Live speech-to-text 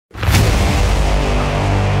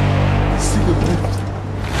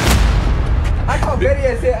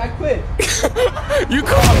Say I quit. You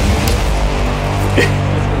called.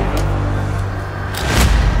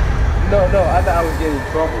 No, I thought I was getting in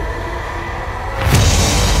trouble.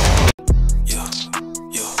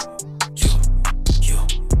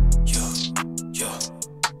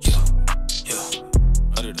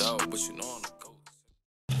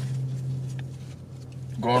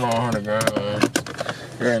 Going on 100 grand, man.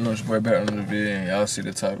 You already know it's your boy back on the video, and y'all see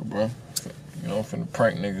the title, bro. You know, I'm finna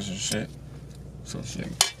prank niggas and shit. So shit,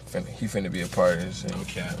 he finna be a part of this.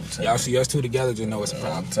 Okay. Y'all see us two together, just know it's a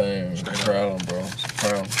problem. I'm telling you, it's a problem, bro. It's a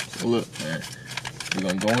problem. So look, man, we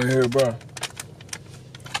gonna go in here, bro.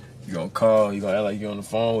 You gonna call, you gonna act like you on the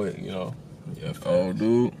phone with, you know, old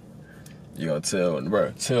dude. You gonna tell,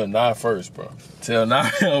 bro, tell Nah first, bro. Tell Nah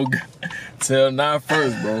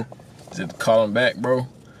first, bro. Just call him back, bro.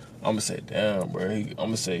 I'm gonna say, damn, bro. I'm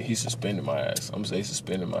gonna say he suspended my ass. I'm gonna say he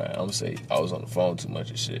suspended my ass. I'm gonna say I was on the phone too much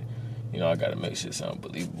and shit. You know, I gotta make shit sound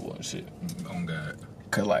believable and shit. Oh, God.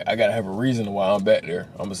 Cause, like, I gotta have a reason why I'm back there.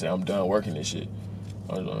 I'm gonna say I'm done working this shit.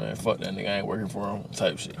 I'm just like, man, fuck that nigga. I ain't working for him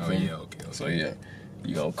type shit. Oh, yeah, okay. So, yeah.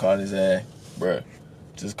 You gonna call his ass, bro.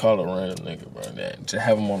 Just call a random nigga, bro. Just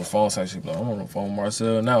have him on the phone type shit. Like, I'm on the phone with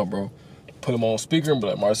Marcel now, bro. Put him on speaker and be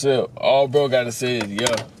like, Marcel, all bro gotta say is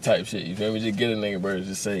yeah type shit. You feel me? Just get a nigga, bro.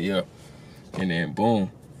 Just say yeah. And then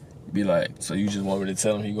boom. Be like, so you just want me to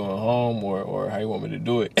tell him he going home or how you want me to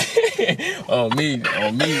do it? on me,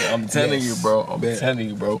 I'm telling you, bro. I'm telling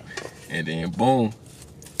you, bro. And then boom.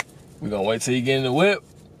 We gonna wait till you get in the whip.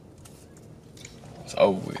 It's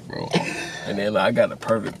over with, bro. And then like, I got the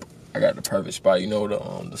perfect spot. You know where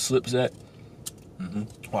the slips at?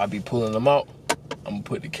 While I be pulling them out, I'm gonna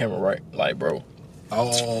put the camera right, like, bro.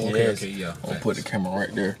 Oh, okay, yeah. I'm gonna put the camera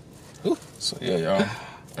right there. Ooh. So yeah, y'all.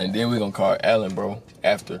 And then we gonna call Alan, bro,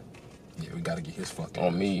 after. Yeah, we gotta get his fucking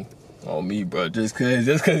on me, bro. Just cause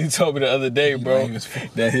he told me the other day, bro,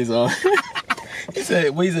 that his he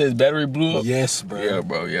said his battery blew up. Yes, bro. Yeah,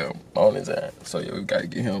 bro. Yeah, on his ass. So yeah, we gotta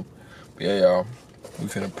get him. But yeah, y'all, we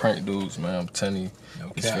finna prank dudes, man. I'm telling you,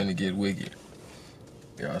 it's finna get wicked.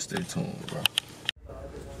 Y'all stay tuned, bro.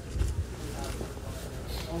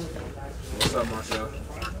 What's up, Marcel?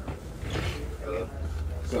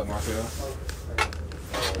 What's up, Marcel?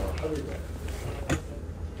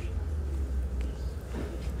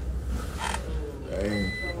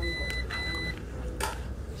 Hey.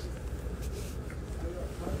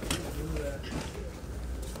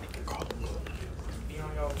 Be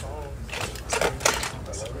on your phone.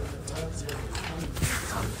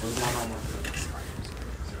 What's going on, man?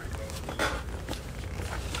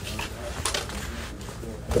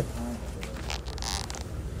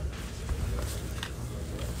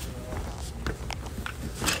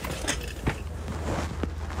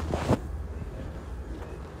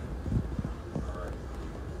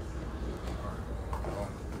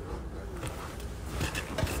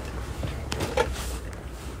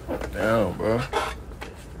 Damn, bro.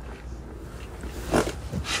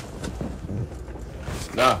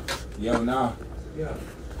 Nah. Yo, nah. Yeah.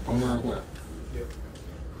 I'm on what? Yeah.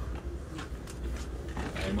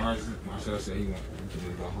 Hey, Marcel said he want to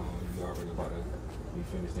just go home. You already about to be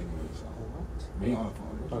finished thinking with yourself. Me on the phone.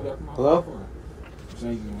 What you got from my Hello? phone for?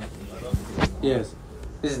 You Yes.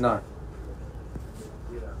 This is not.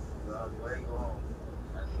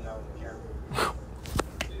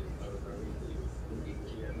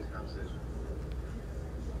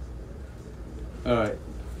 All right.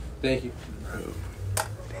 Thank you.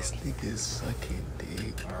 This nigga is sucking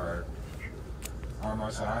dick. All right. All right,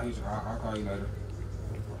 Marcel. I'll call you later.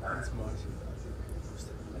 That's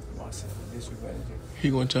Marcel. This is manager. He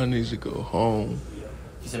want y'all niggas to go home.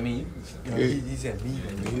 He said me. Yeah. He said me.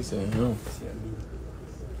 He said him. He said me.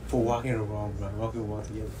 For walking wrong, bro. Walking wrong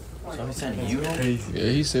together. So he's sending you home? Crazy. Yeah,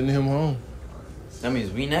 he's sending him home. That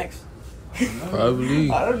means we next? Probably.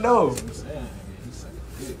 I don't know.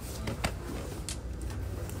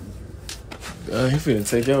 He finna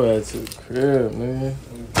take your ass to the crib, man.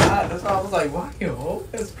 God, that's why I was like, walking home?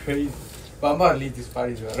 That's crazy. But I'm about to leave this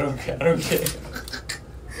party, bro. I don't care. That's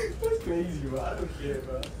crazy, bro. I don't care,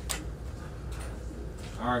 bro.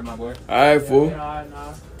 All right, my boy. All right, fool.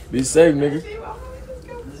 Nah. Be safe, nigga.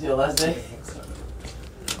 This is your last day?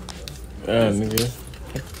 Yeah, nigga.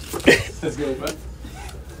 Let's go, bro.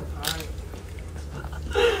 Alright.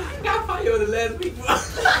 I got fired the last week, bro.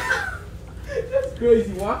 That's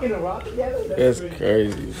crazy. Walking around together? That's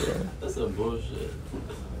crazy, bro. That's some bullshit.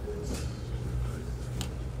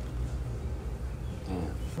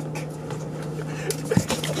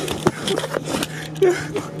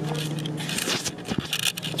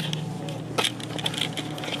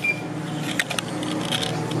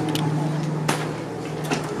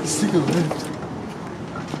 Cigarette.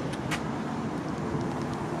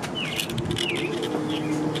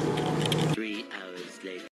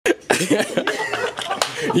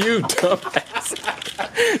 You dumbass.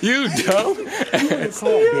 You dumb.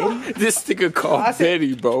 This nigga called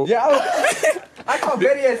Betty, bro. Yeah, I called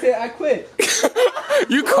Betty and said I quit.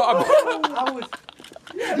 You called.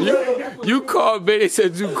 You called Betty and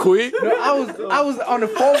said you quit. No, I was on the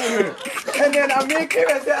phone with her, and then Amir came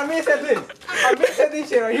and said, Amir said this. Amir said this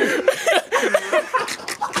shit right here.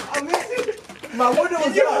 Amir said, my window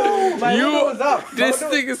was up. My window was up. This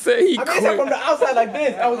nigga said he Amir quit. said from the outside like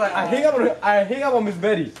this. I was like, I hang up on Miss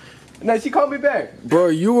Betty. And then she called me back. Bro,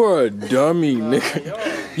 you are a dummy,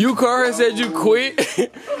 nigga. You called her and said you quit.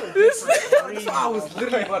 This I was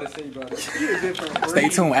literally about to say, bro. Stay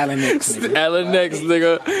tuned, Alan next. Alan next,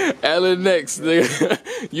 nigga. Alan next,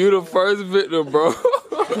 nigga. You the first victim, bro.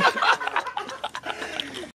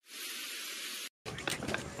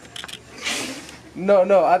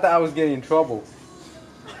 No, I thought I was getting in trouble.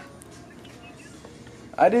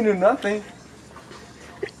 I didn't do nothing.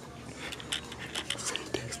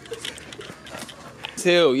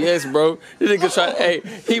 Hell yes, bro. This nigga tried. Hey,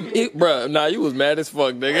 he bro. Nah, you was mad as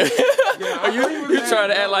fuck, nigga. you trying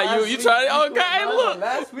to act like you trying to. Oh God, hey,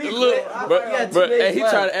 look, bro. Hey, he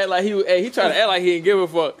trying to act like he trying to act like he didn't give a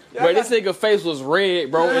fuck. Bro, this nigga face was red,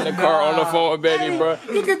 bro, in the car on the phone with Betty, bro.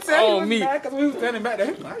 You can tell on he was mad because we was standing back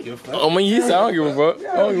there. I mean, he said I don't give a fuck.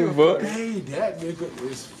 I don't give a fuck. Hey, that nigga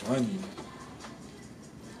is funny.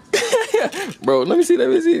 Bro, let me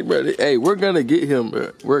see, bro. Hey, we're gonna get him,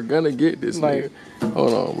 bro. We're gonna get this nigga.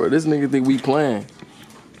 Hold on, bro. This nigga think we playing.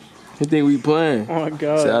 He think we playing. Oh my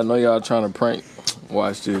God. See, I know y'all trying to prank.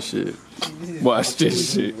 Watch this shit. Watch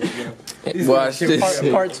this shit. Watch this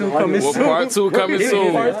shit. Part 2 coming soon. Part 2 coming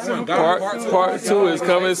soon. Part 2 is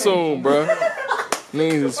coming soon, bro.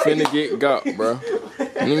 Niggas is finna get got, bro.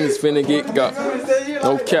 Niggas finna get got.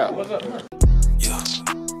 No cap.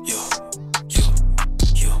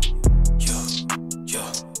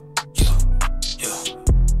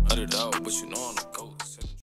 Underdog, but you know